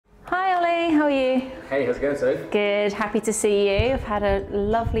are you? Hey, how's it going, Soph? Good, happy to see you. I've had a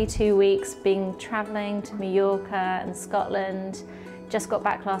lovely 2 weeks being travelling to Mallorca and Scotland. Just got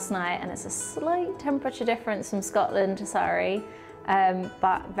back last night and it's a slight temperature difference from Scotland to Surrey,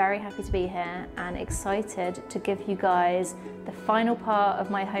 but very happy to be here and excited to give you guys the final part of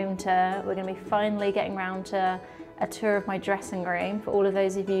my home tour. We're going to be finally getting around to a tour of my dressing room. For all of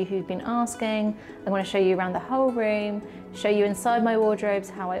those of you who've been asking, I'm going to show you around the whole room, show you inside my wardrobes,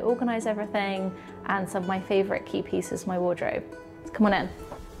 how I organise everything, and some of my favourite key pieces of my wardrobe. So come on in.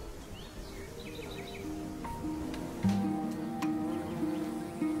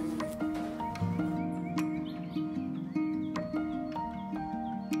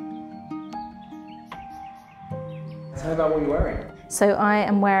 Tell me about what you're wearing. So I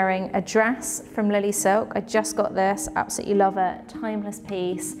am wearing a dress from Lily Silk. I just got this, absolutely love it, timeless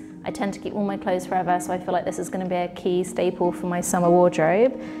piece. I tend to keep all my clothes forever, so I feel like this is going to be a key staple for my summer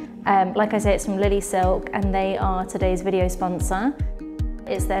wardrobe. Like I say, it's from Lily Silk and they are today's video sponsor.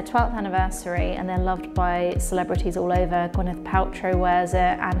 It's their 12th anniversary and they're loved by celebrities all over. Gwyneth Paltrow wears it,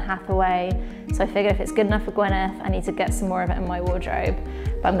 Anne Hathaway. So I figured if it's good enough for Gwyneth, I need to get some more of it in my wardrobe.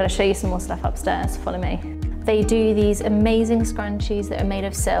 But I'm going to show you some more stuff upstairs, follow me. They do these amazing scrunchies that are made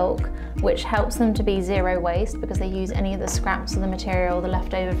of silk, which helps them to be zero waste because they use any of the scraps of the material, the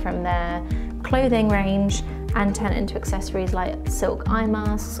leftover from their clothing range, and turn it into accessories like silk eye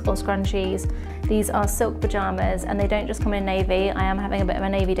masks or scrunchies. These are silk pajamas and they don't just come in navy. I am having a bit of a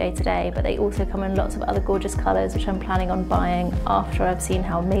navy day today, but they also come in lots of other gorgeous colours, which I'm planning on buying after I've seen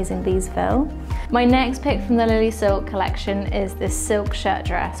how amazing these feel. My next pick from the Lily Silk collection is this silk shirt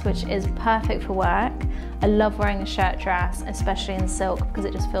dress, which is perfect for work. I love wearing a shirt dress, especially in silk, because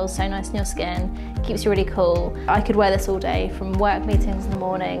it just feels so nice on your skin, keeps you really cool. I could wear this all day, from work meetings in the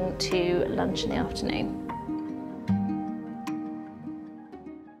morning to lunch in the afternoon.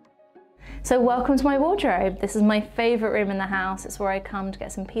 So welcome to my wardrobe. This is my favourite room in the house. It's where I come to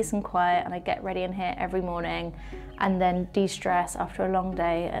get some peace and quiet, and I get ready in here every morning and then de-stress after a long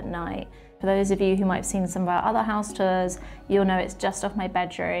day at night. For those of you who might have seen some of our other house tours, you'll know it's just off my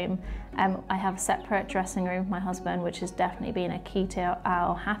bedroom. I have a separate dressing room with my husband, which has definitely been a key to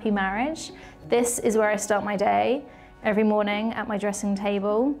our happy marriage. This is where I start my day every morning at my dressing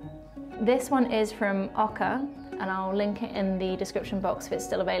table. This one is from Oka, and I'll link it in the description box if it's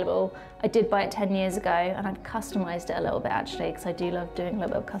still available. I did buy it 10 years ago and I've customised it a little bit actually, because I do love doing a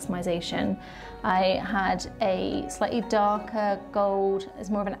little bit of customisation. I had a slightly darker gold, it's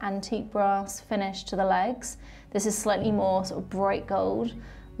more of an antique brass finish to the legs. This is slightly more sort of bright gold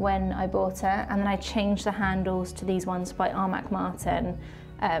when I bought it, and then I changed the handles to these ones by Armac Martin.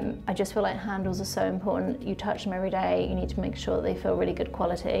 I just feel like handles are so important. You touch them every day, you need to make sure that they feel really good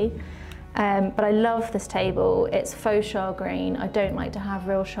quality. But I love this table. It's faux char green. I don't like to have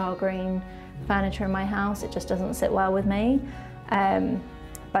real char green furniture in my house. It just doesn't sit well with me.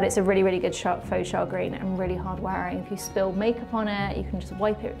 But it's a really, really good faux char green and really hard wearing. If you spill makeup on it, you can just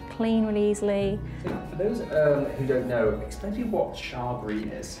wipe it clean really easily. So for those who don't know, explain to me what char green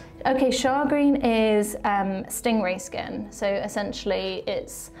is. Okay, char green is stingray skin. So essentially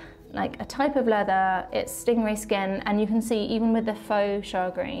it's like a type of leather, it's stingray skin, and you can see even with the faux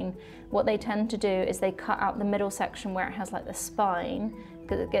char green, what they tend to do is they cut out the middle section where it has like the spine,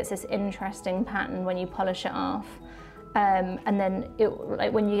 because it gets this interesting pattern when you polish it off. And then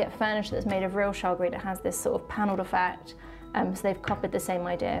like when you get furniture that's made of real char green, it has this sort of panelled effect. So they've copied the same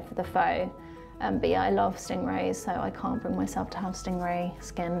idea for the faux. But yeah, I love stingrays, so I can't bring myself to have stingray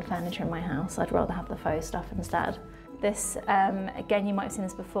skin furniture in my house. I'd rather have the faux stuff instead. This, again, you might have seen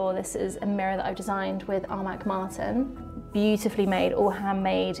this before, this is a mirror that I've designed with Armac Martin. Beautifully made, all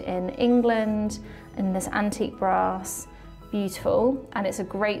handmade in England, in this antique brass, beautiful. And it's a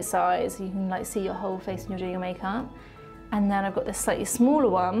great size, you can like see your whole face when you're doing your makeup. And then I've got this slightly smaller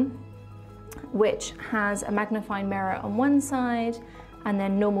one, which has a magnifying mirror on one side and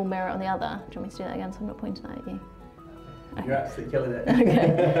then normal mirror on the other. Do you want me to do that again so I'm not pointing that at you? You're absolutely killing it.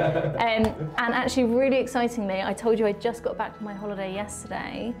 Okay. And actually, really excitingly, I told you I just got back from my holiday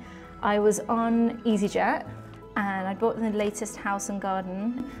yesterday. I was on EasyJet and I bought the latest house and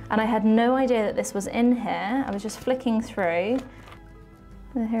garden, and I had no idea that this was in here. I was just flicking through.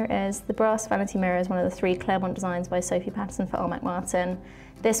 And here it is. The brass vanity mirror is one of the 3 Claremont designs by Sophie Paterson for Armac Martin.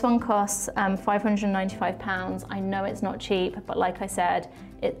 This one costs £595. I know it's not cheap, but like I said,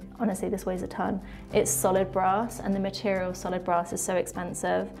 honestly, this weighs a ton. It's solid brass, and the material of solid brass is so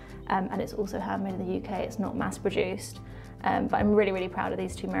expensive, and it's also handmade in the UK. It's not mass produced. But I'm really, really proud of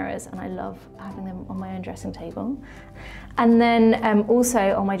these two mirrors, and I love having them on my own dressing table. And then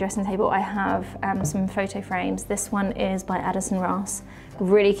also on my dressing table, I have some photo frames. This one is by Addison Ross.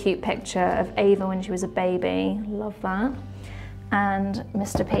 Really cute picture of Ava when she was a baby. Love that. And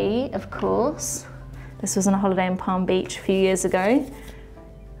Mr. P, of course. This was on a holiday in Palm Beach a few years ago.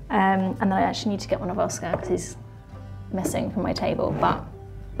 And then I actually need to get one of Oscar because he's missing from my table, but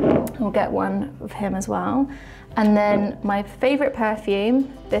I'll get one of him as well. And then my favorite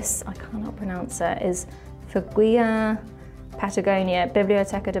perfume, this, I cannot pronounce it, is Sophie Patagonia,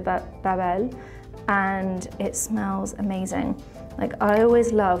 Biblioteca de Babel, and it smells amazing. Like, I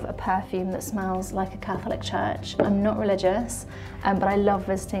always love a perfume that smells like a Catholic church. I'm not religious, but I love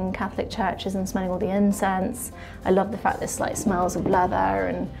visiting Catholic churches and smelling all the incense. I love the fact this like smells of leather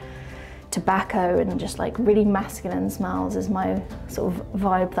and tobacco and just like really masculine smells is my sort of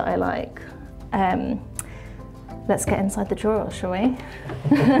vibe that I like. Let's get inside the drawer, shall we?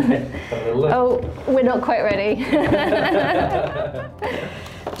 Oh, we're not quite ready.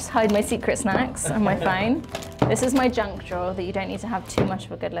 Just hide my secret snacks on my phone. This is my junk drawer that you don't need to have too much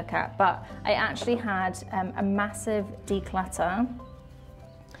of a good look at, but I actually had a massive declutter.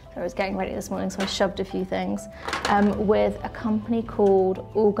 I was getting ready this morning, so I shoved a few things, with a company called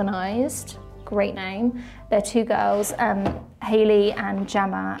Organised. Great name. They're two girls, Hayley and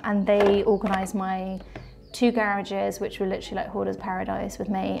Gemma, and they organised my two garages, which were literally like hoarder's paradise with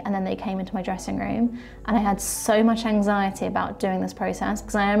me, and then they came into my dressing room, and I had so much anxiety about doing this process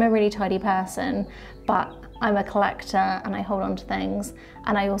because I am a really tidy person, but I'm a collector and I hold on to things,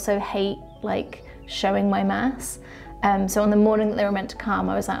 and I also hate like showing my mess. So on the morning that they were meant to come,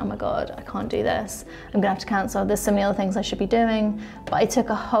 I was like, oh my God, I can't do this. I'm gonna have to cancel. There's so many other things I should be doing. But I took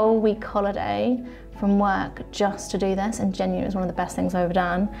a whole week holiday from work just to do this, and genuinely it was one of the best things I've ever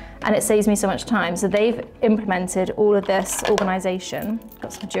done. And it saves me so much time. So they've implemented all of this organisation.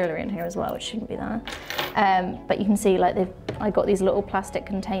 Got some jewellery in here as well, which shouldn't be there. But you can see like I got these little plastic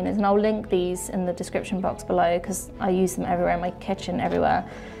containers, and I'll link these in the description box below because I use them everywhere in my kitchen, everywhere.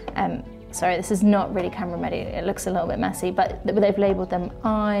 Sorry, this is not really camera ready. It looks a little bit messy, but they've labelled them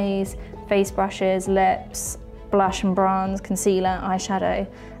eyes, face brushes, lips, blush and bronze, concealer, eyeshadow.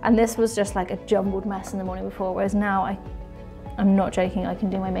 And this was just like a jumbled mess in the morning before, whereas now I'm not joking, I can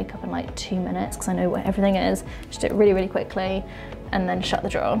do my makeup in like 2 minutes because I know where everything is. Just do it really, really quickly and then shut the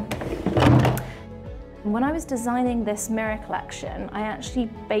drawer. When I was designing this mirror collection, I actually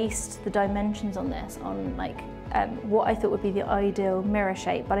based the dimensions on this on like what I thought would be the ideal mirror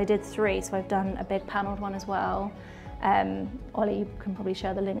shape, but I did 3, so I've done a big panelled one as well. Ollie, you can probably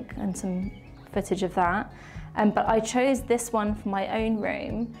share the link and some footage of that. But I chose this one for my own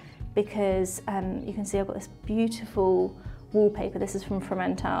room because you can see I've got this beautiful wallpaper. This is from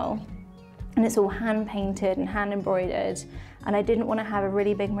Fremantle, and it's all hand painted and hand embroidered, and I didn't want to have a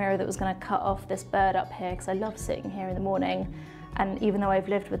really big mirror that was going to cut off this bird up here because I love sitting here in the morning. And even though I've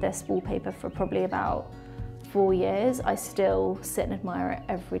lived with this wallpaper for probably about 4 years, I still sit and admire it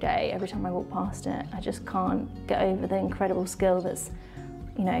every day. Every time I walk past it, I just can't get over the incredible skill that's,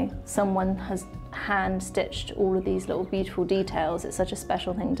 you know, someone has hand stitched all of these little beautiful details. It's such a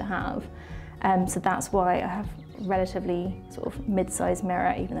special thing to have. So that's why I have relatively sort of mid-sized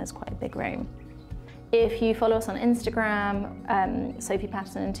mirror, even though it's quite a big room. If you follow us on Instagram, Sophie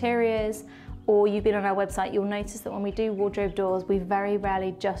Paterson Interiors, or you've been on our website, you'll notice that when we do wardrobe doors, we very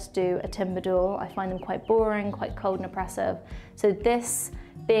rarely just do a timber door. I find them quite boring, quite cold and oppressive. So this,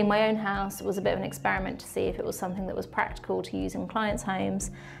 being my own house, was a bit of an experiment to see if it was something that was practical to use in clients' homes.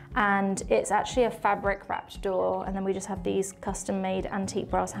 And it's actually a fabric wrapped door, and then we just have these custom made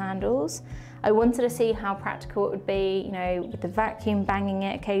antique brass handles. I wanted to see how practical it would be, you know, with the vacuum banging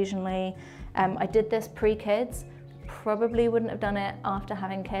it occasionally. I did this pre-kids. Probably wouldn't have done it after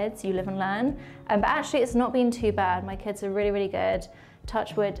having kids. You live and learn. But actually it's not been too bad. My kids are really, really good.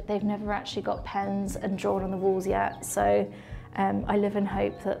 Touch wood, they've never actually got pens and drawn on the walls yet. So I live in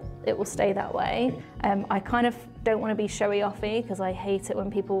hope that it will stay that way. I kind of don't want to be showy-offy because I hate it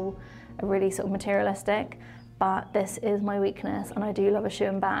when people are really sort of materialistic, but this is my weakness and I do love a shoe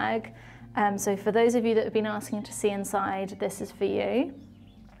and bag. So for those of you that have been asking to see inside, this is for you.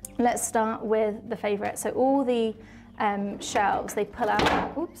 Let's start with the favourite. So all the shelves, they pull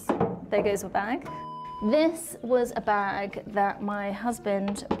out, oops, there goes my bag. This was a bag that my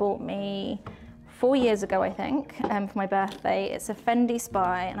husband bought me 4 years ago, I think, for my birthday. It's a Fendi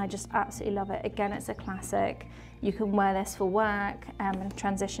Spy and I just absolutely love it. Again, it's a classic. You can wear this for work and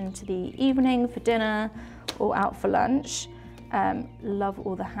transition to the evening for dinner or out for lunch. Love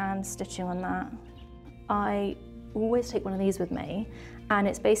all the hand stitching on that. I always take one of these with me, and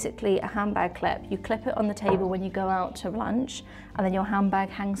it's basically a handbag clip. You clip it on the table when you go out to lunch, and then your handbag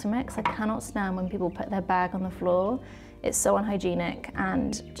hangs from it, because I cannot stand when people put their bag on the floor. It's so unhygienic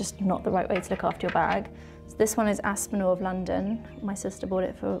and just not the right way to look after your bag. So this one is Aspinall of London. My sister bought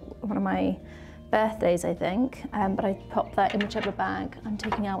it for one of my birthdays, I think, but I popped that in whichever bag I'm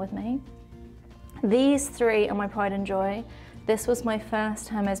taking out with me. These three are my pride and joy. This was my first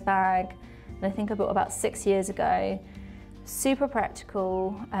Hermes bag, and I think I bought about 6 years ago. Super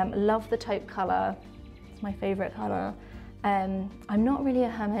practical, love the taupe colour, it's my favourite colour. I'm not really a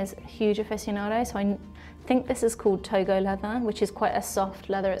Hermes huge aficionado, so I think this is called Togo leather, which is quite a soft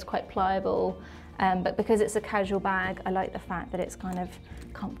leather, it's quite pliable, but because it's a casual bag, I like the fact that it's kind of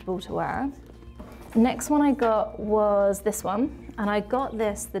comfortable to wear. The next one I got was this one, and I got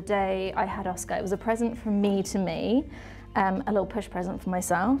this the day I had Oscar. It was a present from me to me, a little push present for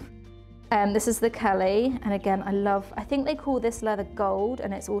myself. This is the Kelly, and again, I think they call this leather gold,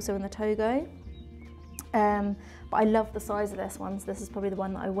 and it's also in the Togo. But I love the size of this one, so this is probably the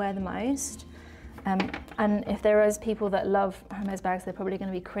one that I wear the most. And if there is people that love Hermes bags, they're probably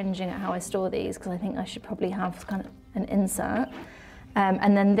going to be cringing at how I store these, because I think I should probably have kind of an insert.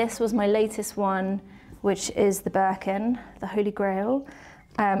 And then this was my latest one, which is the Birkin, the Holy Grail.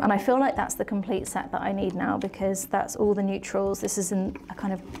 And I feel like that's the complete set that I need now, because that's all the neutrals. This is in a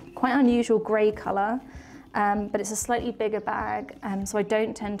kind of quite unusual grey colour, but it's a slightly bigger bag, so I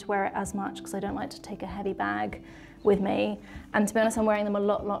don't tend to wear it as much because I don't like to take a heavy bag with me. And to be honest, I'm wearing them a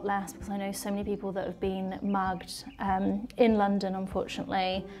lot less because I know so many people that have been mugged in London,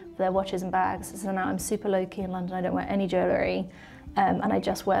 unfortunately, for their watches and bags. So now I'm super low-key in London. I don't wear any jewellery, and I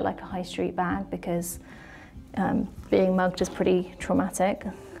just wear like a high street bag because being mugged is pretty traumatic.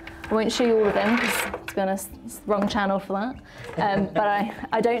 I won't show you all of them because, to be honest, it's the wrong channel for that. But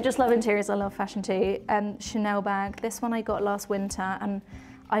I don't just love interiors, I love fashion too. Chanel bag, this one I got last winter, and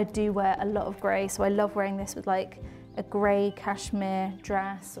I do wear a lot of grey, so I love wearing this with like a grey cashmere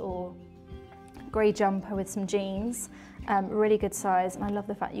dress or grey jumper with some jeans. Really good size, and I love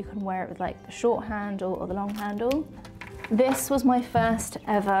the fact you can wear it with like the short handle or the long handle. This was my first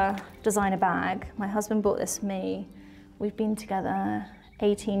ever designer bag. My husband bought this for me. We've been together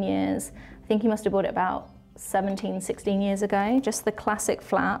 18 years. I think he must have bought it about 17, 16 years ago. Just the classic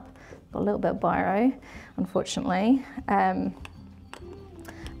flap. Got a little bit of biro, unfortunately.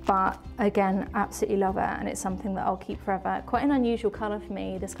 But again, absolutely love it, and it's something that I'll keep forever. Quite an unusual colour for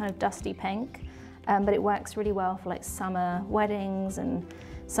me, this kind of dusty pink, but it works really well for like summer weddings and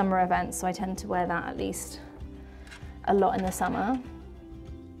summer events, so I tend to wear that at least a lot in the summer.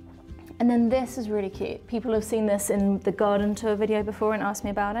 And then this is really cute. People have seen this in the garden tour video before and asked me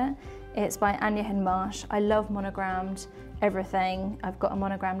about it. It's by Anya Hindmarsh. I love monogrammed everything. I've got a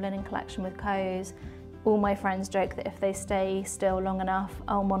monogrammed linen collection with Co's. All my friends joke that if they stay still long enough,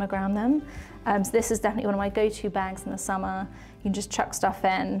 I'll monogram them. So this is definitely one of my go-to bags in the summer. You can just chuck stuff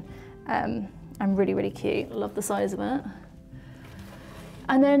in. I'm really cute. I love the size of it.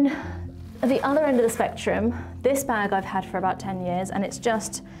 And then at the other end of the spectrum, this bag I've had for about 10 years, and it's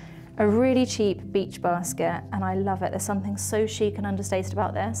just a really cheap beach basket, and I love it. There's something so chic and understated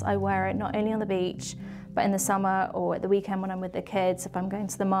about this. I wear it not only on the beach, but in the summer or at the weekend when I'm with the kids, if I'm going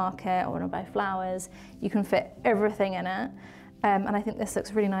to the market or when I buy flowers, you can fit everything in it. And I think this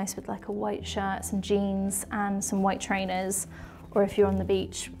looks really nice with like a white shirt, some jeans and some white trainers, or if you're on the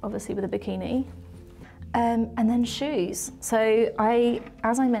beach, obviously with a bikini. And then shoes. So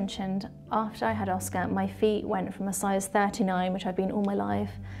as I mentioned, after I had Oscar, my feet went from a size 39, which I've been all my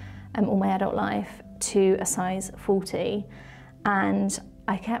life, all my adult life, to a size 40. And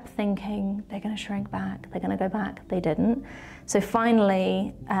I kept thinking, they're gonna shrink back, they're gonna go back. They didn't. So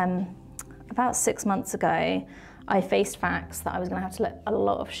finally, about 6 months ago, I faced facts that I was gonna have to let a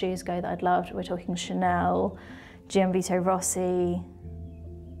lot of shoes go that I'd loved. We're talking Chanel, Gianvito Rossi,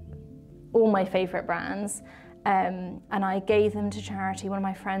 all my favorite brands, and I gave them to charity. One of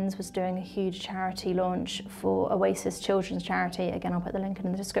my friends was doing a huge charity launch for Oasis Children's Charity. Again, I'll put the link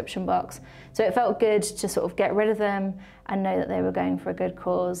in the description box. So it felt good to sort of get rid of them and know that they were going for a good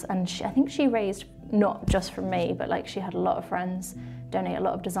cause. And I think she raised, not just from me, but like she had a lot of friends donate a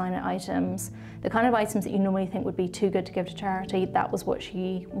lot of designer items. The kind of items that you normally think would be too good to give to charity, that was what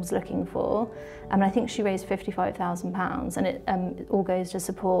she was looking for. And I think she raised £55,000, and it all goes to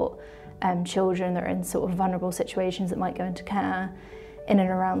support children that are in sort of vulnerable situations that might go into care in and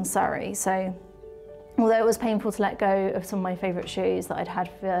around Surrey. So although it was painful to let go of some of my favourite shoes that I'd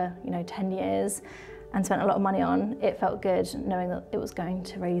had for 10 years and spent a lot of money on, it felt good knowing that it was going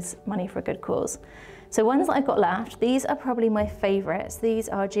to raise money for a good cause. So ones that I've got left, these are probably my favourites. These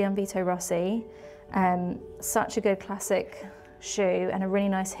are Gianvito Rossi, such a good classic shoe and a really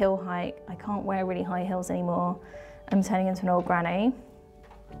nice heel height. I can't wear really high heels anymore. I'm turning into an old granny.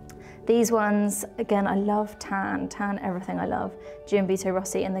 These ones, again, I love tan everything I love. Giambito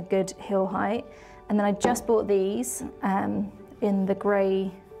Rossi in the good heel height. And then I just bought these in the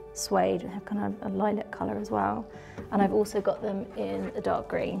grey suede, they have kind of a lilac colour as well. And I've also got them in a dark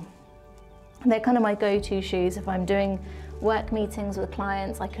green. They're kind of my go-to shoes. If I'm doing work meetings with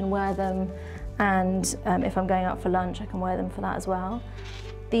clients, I can wear them. And if I'm going out for lunch, I can wear them for that as well.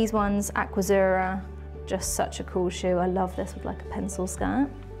 These ones, Aquazzura, just such a cool shoe. I love this with like a pencil skirt.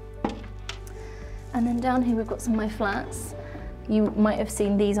 And then down here we've got some of my flats. You might have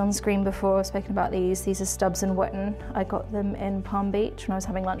seen these on screen before. I've spoken about these. These are Stubbs and Wootton. I got them in Palm Beach when I was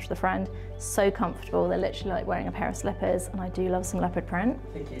having lunch with a friend. So comfortable. They're literally like wearing a pair of slippers, and I do love some leopard print.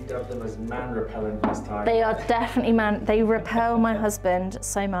 I think you dubbed them as man repellent last time. They are definitely man. They repel my husband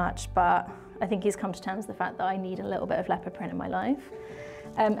so much, but I think he's come to terms with the fact that I need a little bit of leopard print in my life.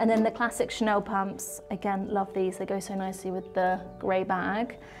 And then the classic Chanel pumps. Again, love these. They go so nicely with the grey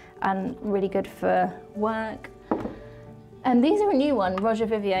bag and really good for work. And these are a new one, Roger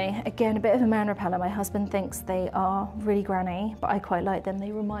Vivier. Again, a bit of a man repeller. My husband thinks they are really granny, but I quite like them.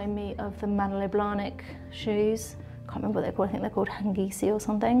 They remind me of the Manolo Blahnik shoes. Can't remember what they're called. I think they're called Hangisi or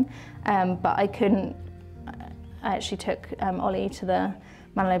something. But I actually took Ollie to the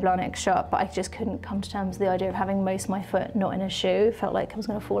Manolo Blahnik shop, but I just couldn't come to terms with the idea of having most of my foot not in a shoe. It felt like I was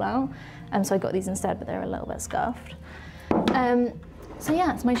going to fall out. So I got these instead, but they're a little bit scuffed. So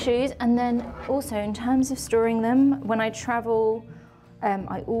yeah, it's my shoes. And then also in terms of storing them, when I travel,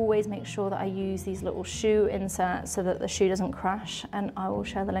 I always make sure that I use these little shoe inserts so that the shoe doesn't crash, and I will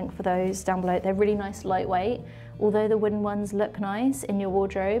share the link for those down below. They're really nice, lightweight. Although the wooden ones look nice in your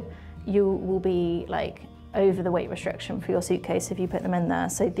wardrobe, you will be like over the weight restriction for your suitcase if you put them in there.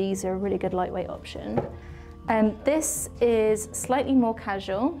 So these are a really good lightweight option. This is slightly more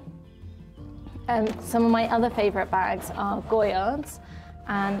casual. Some of my other favourite bags are Goyards,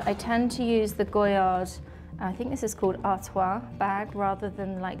 and I tend to use the Goyard, I think this is called Artois bag, rather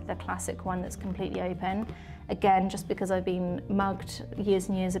than like the classic one that's completely open. Again, just because I've been mugged years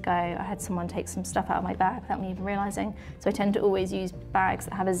and years ago, I had someone take some stuff out of my bag without me even realising. So I tend to always use bags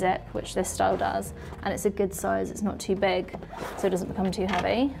that have a zip, which this style does, and it's a good size, it's not too big, so it doesn't become too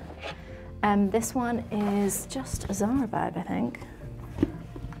heavy. This one is just a Zara bag, I think.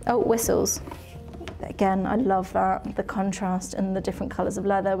 Oh, Whistles. Again, I love that, the contrast and the different colours of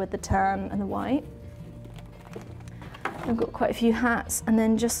leather with the tan and the white. I've got quite a few hats, and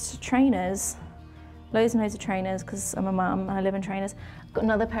then just trainers. Loads and loads of trainers, because I'm a mum and I live in trainers. I've got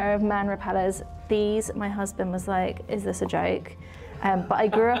another pair of man repellers. These, my husband was like, is this a joke? But I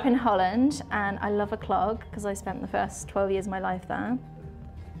grew up in Holland, and I love a clog because I spent the first 12 years of my life there.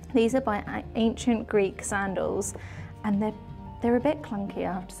 These are by ancient Greek sandals, and they're a bit clunky,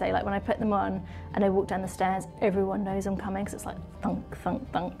 I have to say. Like when I put them on and I walk down the stairs, everyone knows I'm coming because it's like thunk,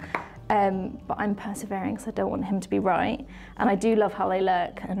 thunk, thunk. But I'm persevering because I don't want him to be right. And I do love how they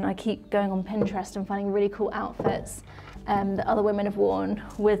look, and I keep going on Pinterest and finding really cool outfits that other women have worn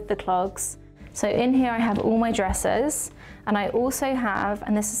with the clogs. So in here I have all my dresses, and I also have,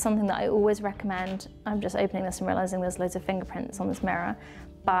 and this is something that I always recommend, I'm just opening this and realising there's loads of fingerprints on this mirror,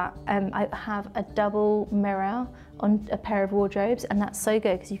 but I have a double mirror on a pair of wardrobes, and that's so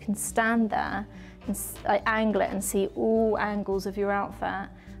good because you can stand there and angle it and see all angles of your outfit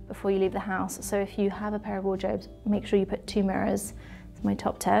before you leave the house. So if you have a pair of wardrobes, make sure you put 2 mirrors. It's my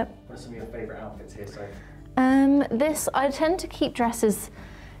top tip. What are some of your favourite outfits here, Sophie? I tend to keep dresses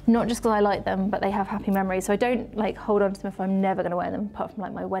not just because I like them, but they have happy memories. So I don't like hold on to them if I'm never going to wear them, apart from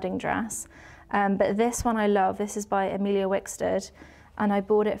like my wedding dress. But this one I love. This is by Amelia Wickstead, and I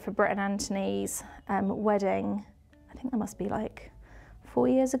bought it for Britt and Anthony's wedding. I think that must be like 4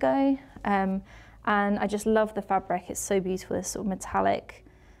 years ago. And I just love the fabric. It's so beautiful, this sort of metallic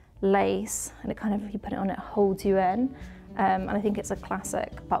lace, and it kind of, you put it on, it holds you in. And I think it's a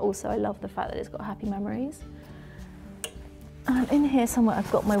classic, but also I love the fact that it's got happy memories. In here somewhere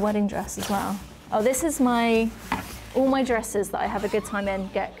I've got my wedding dress as well. Oh, this is all my dresses that I have a good time in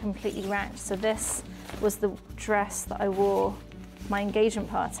get completely wrecked. So this was the dress that I wore my engagement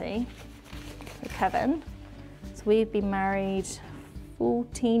party with Kevin. So we've been married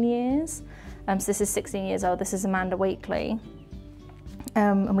 14 years. So this is 16 years old. This is Amanda Wakely.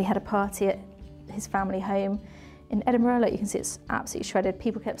 And we had a party at his family home in Edinburgh. Like you can see, it's absolutely shredded.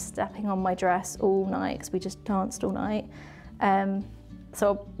 People kept stepping on my dress all night because we just danced all night. So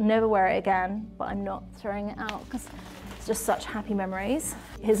I'll never wear it again, but I'm not throwing it out because it's just such happy memories.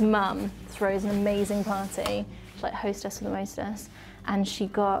 His mum throws an amazing party, like hostess for the mostess, and she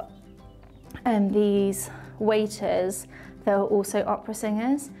got these waiters they're also opera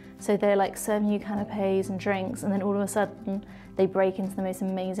singers. So they're like serving you canapes and drinks, and then all of a sudden they break into the most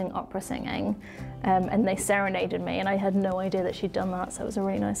amazing opera singing, and they serenaded me, and I had no idea that she'd done that, so it was a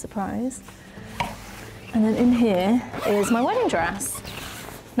really nice surprise. And then in here is my wedding dress.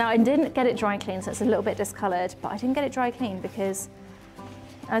 Now I didn't get it dry cleaned, so it's a little bit discoloured, but I didn't get it dry cleaned because,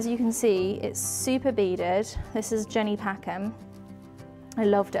 as you can see, it's super beaded. This is Jenny Packham. I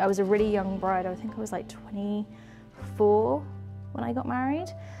loved it. I was a really young bride. I think I was like 24 when I got married.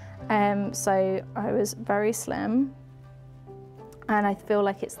 So I was very slim, and I feel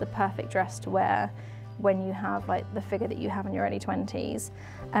like it's the perfect dress to wear when you have like the figure that you have in your early 20s.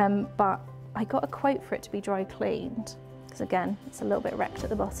 But I got a quote for it to be dry cleaned, because again, it's a little bit wrecked at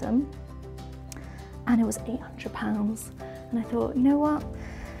the bottom, and it was £800. And I thought, you know what?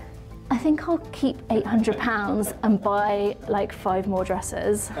 I think I'll keep £800 and buy like 5 more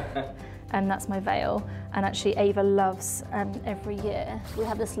dresses. And that's my veil. And actually Ava loves, every year, we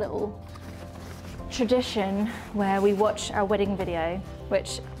have this little tradition where we watch our wedding video,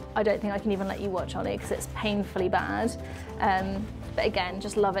 which I don't think I can even let you watch, Ollie, because it's painfully bad. But again,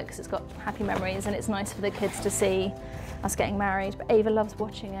 just love it because it's got happy memories, and it's nice for the kids to see us getting married. But Ava loves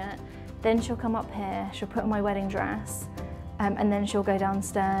watching it. Then she'll come up here, she'll put on my wedding dress, and then she'll go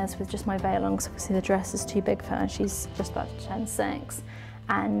downstairs with just my veil on, because obviously the dress is too big for her. She's just about to turn 6.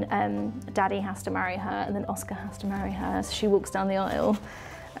 And Daddy has to marry her, and then Oscar has to marry her, so she walks down the aisle.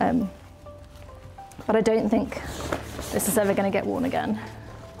 But I don't think this is ever going to get worn again.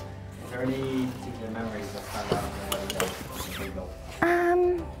 Is there any particular memories that stand out on your wedding day?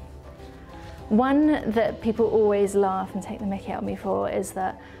 One that people always laugh and take the mickey out of me for is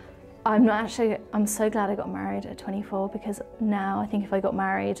that I'm so glad I got married at 24, because now I think if I got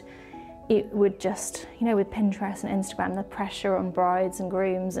married, it would just, you know, with Pinterest and Instagram, the pressure on brides and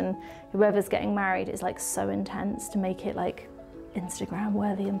grooms and whoever's getting married is like so intense to make it like Instagram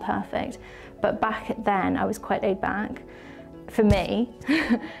worthy and perfect. But back then I was quite laid back. For me,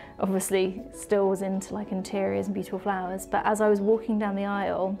 obviously still was into like interiors and beautiful flowers, but as I was walking down the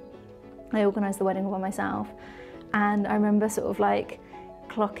aisle, I organised the wedding by myself, and I remember sort of like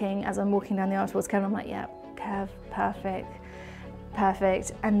clocking as I'm walking down the aisle towards Kev, I'm like, yeah, Kev, perfect.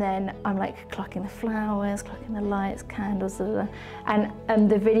 And then I'm like clocking the flowers, clocking the lights, candles, blah, blah, blah. And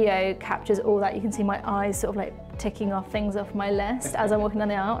the video captures all that. You can see my eyes sort of like ticking off things off my list as I'm walking down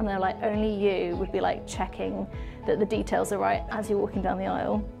the aisle, and they're like, only you would be like checking that the details are right as you're walking down the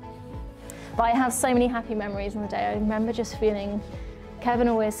aisle. But I have so many happy memories on the day. I remember just feeling, Kevin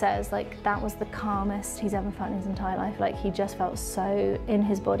always says like that was the calmest he's ever felt in his entire life. Like he just felt so in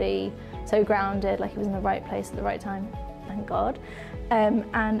his body, so grounded, like he was in the right place at the right time. Thank God.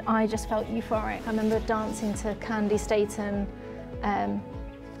 And I just felt euphoric. I remember dancing to Candy Staten, I can't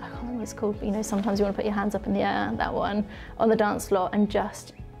remember what it's called, but you know, sometimes you want to put your hands up in the air, that one, on the dance floor, and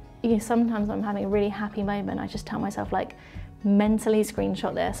just, you know, sometimes I'm having a really happy moment, I just tell myself like, mentally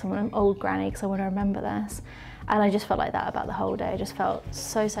screenshot this, I'm an old granny because I want to remember this. And I just felt like that about the whole day. I just felt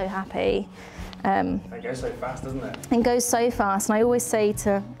so happy. It goes so fast, doesn't it? It goes so fast, and I always say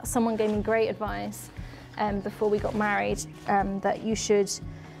to, someone gave me great advice before we got married, that you should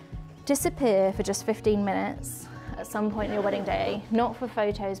disappear for just 15 minutes at some point in your wedding day, not for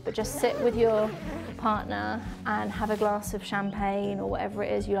photos, but just sit with your partner and have a glass of champagne or whatever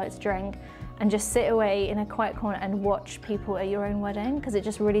it is you like to drink, and just sit away in a quiet corner and watch people at your own wedding, because it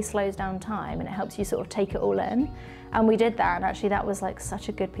just really slows down time and it helps you sort of take it all in. And we did that, and actually that was like such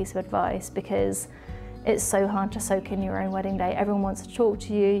a good piece of advice, because it's so hard to soak in your own wedding day. Everyone wants to talk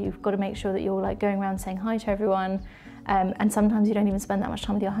to you. You've got to make sure that you're like going around saying hi to everyone. And sometimes you don't even spend that much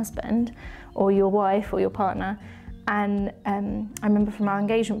time with your husband or your wife or your partner. And I remember from our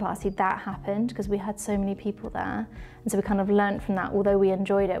engagement party that happened, because we had so many people there. And so we kind of learnt from that. Although we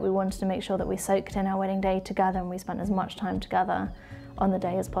enjoyed it, we wanted to make sure that we soaked in our wedding day together and we spent as much time together on the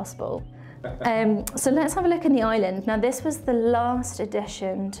day as possible. So let's have a look in the island. Now this was the last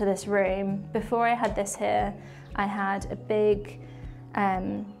addition to this room. Before I had this here, I had a big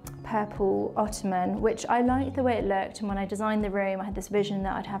purple ottoman, which I liked the way it looked. And when I designed the room, I had this vision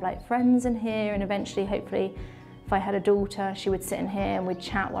that I'd have like friends in here, and eventually, hopefully, if I had a daughter, she would sit in here and we'd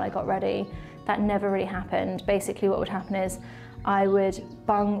chat while I got ready. That never really happened. Basically what would happen is I would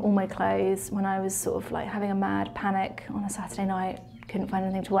bung all my clothes when I was sort of like having a mad panic on a Saturday night, couldn't find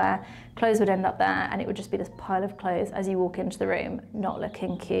anything to wear. Clothes would end up there, and it would just be this pile of clothes as you walk into the room, not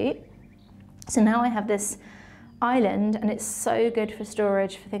looking cute. So now I have this island, and it's so good for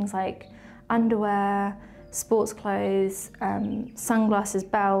storage for things like underwear, sports clothes, sunglasses,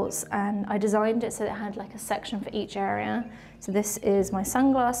 belts, and I designed it so that it had like a section for each area. So this is my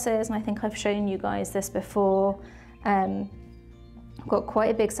sunglasses, and I think I've shown you guys this before. I've got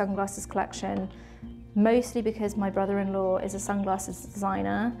quite a big sunglasses collection, mostly because my brother-in-law is a sunglasses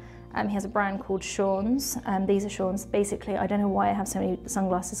designer. He has a brand called Sean's. These are Sean's. Basically, I don't know why I have so many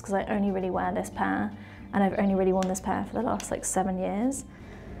sunglasses because I only really wear this pair, and I've only really worn this pair for the last like 7 years.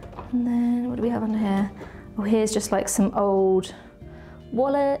 And then what do we have under here? Oh, here's just like some old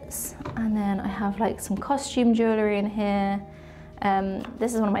wallets, and then I have like some costume jewellery in here.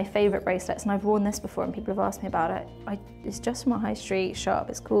 This is one of my favourite bracelets, and I've worn this before and people have asked me about it. It's just from a high street shop.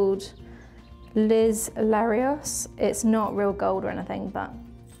 It's called Liz Larios. It's not real gold or anything, but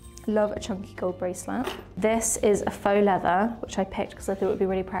love a chunky gold bracelet. This is a faux leather, which I picked because I thought it would be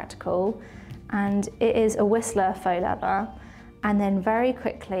really practical. And it is a Whistler faux leather. And then very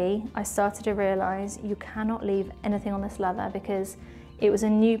quickly, I started to realise you cannot leave anything on this leather because it was a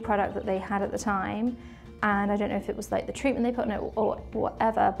new product that they had at the time. And I don't know if it was like the treatment they put on it or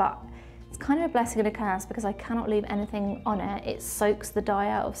whatever, but it's kind of a blessing and a curse because I cannot leave anything on it. It soaks the dye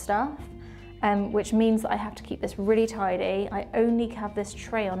out of stuff. Which means that I have to keep this really tidy. I only have this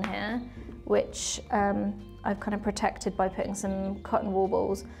tray on here, which I've kind of protected by putting some cotton wool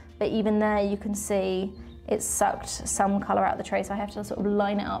balls. But even there you can see it's sucked some colour out of the tray, so I have to sort of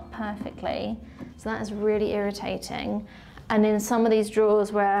line it up perfectly. So that is really irritating. And in some of these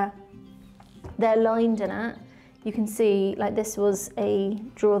drawers where they're lined in it, you can see, like this was a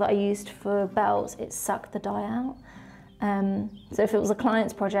drawer that I used for belts, it sucked the dye out. So if it was a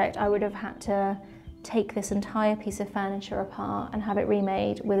client's project, I would have had to take this entire piece of furniture apart and have it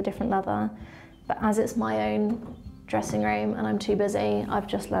remade with a different leather. But as it's my own dressing room and I'm too busy, I've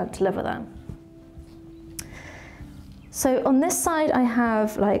just learned to live with it. So on this side, I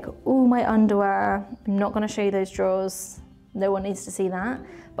have like all my underwear. I'm not going to show you those drawers. No one needs to see that.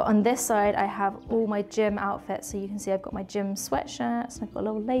 But on this side, I have all my gym outfits. So you can see I've got my gym sweatshirts, and I've got a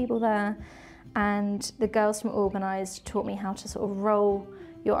little label there. And the girls from Organised taught me how to sort of roll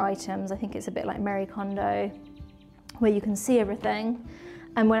your items. I think it's a bit like Marie Kondo, where you can see everything.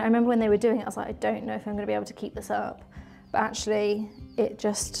 And I remember when they were doing it, I was like, I don't know if I'm going to be able to keep this up. But actually, it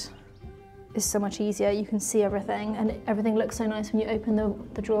just is so much easier. You can see everything, and everything looks so nice when you open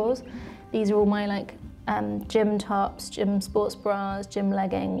the drawers. These are all my like gym tops, gym sports bras, gym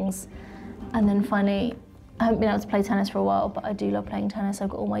leggings, and then finally, I haven't been able to play tennis for a while, but I do love playing tennis. I've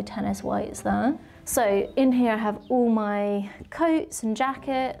got all my tennis whites there. So in here I have all my coats and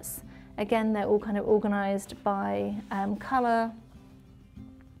jackets. Again, they're all kind of organised by colour.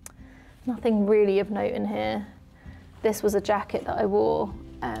 Nothing really of note in here. This was a jacket that I wore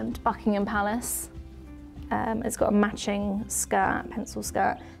to Buckingham Palace. It's got a matching skirt, pencil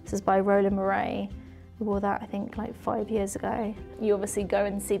skirt. This is by Roland Mouret. I wore that, I think, like 5 years ago. You obviously go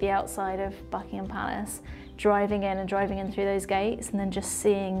and see the outside of Buckingham Palace, driving in through those gates, and then just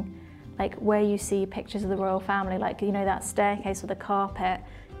seeing like where you see pictures of the royal family, like, you know, that staircase with the carpet,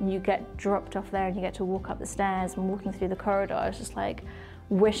 and you get dropped off there and you get to walk up the stairs, and walking through the corridor, I was just like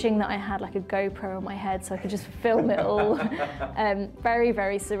wishing that I had like a GoPro on my head so I could just film it all. Very,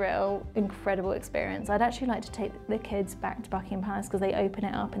 very surreal, incredible experience. I'd actually like to take the kids back to Buckingham Palace because they open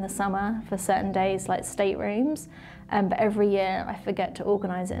it up in the summer for certain days, like staterooms, but every year I forget to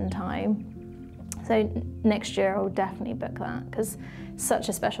organise it in time. So next year I'll definitely book that because it's such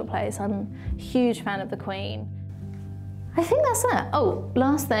a special place. I'm a huge fan of the Queen. I think that's it. Oh,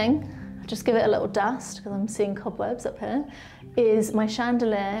 last thing, just give it a little dust because I'm seeing cobwebs up here, is my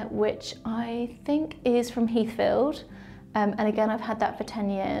chandelier, which I think is from Heathfield. And again, I've had that for 10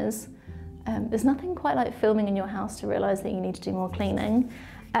 years. There's nothing quite like filming in your house to realise that you need to do more cleaning.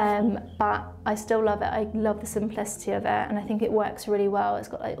 But I still love it. I love the simplicity of it, and I think it works really well. It's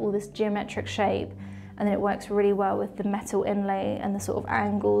got like all this geometric shape, and then it works really well with the metal inlay and the sort of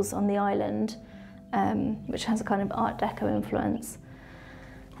angles on the island, which has a kind of Art Deco influence.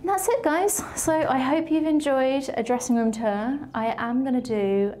 And that's it, guys. So I hope you've enjoyed a dressing room tour. I am going to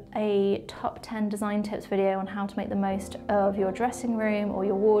do a top 10 design tips video on how to make the most of your dressing room or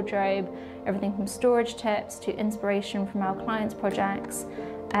your wardrobe, everything from storage tips to inspiration from our clients' projects.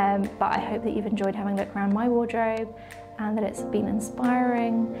 But I hope that you've enjoyed having a look around my wardrobe and that it's been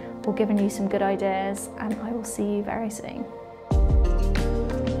inspiring or given you some good ideas, and I will see you very soon.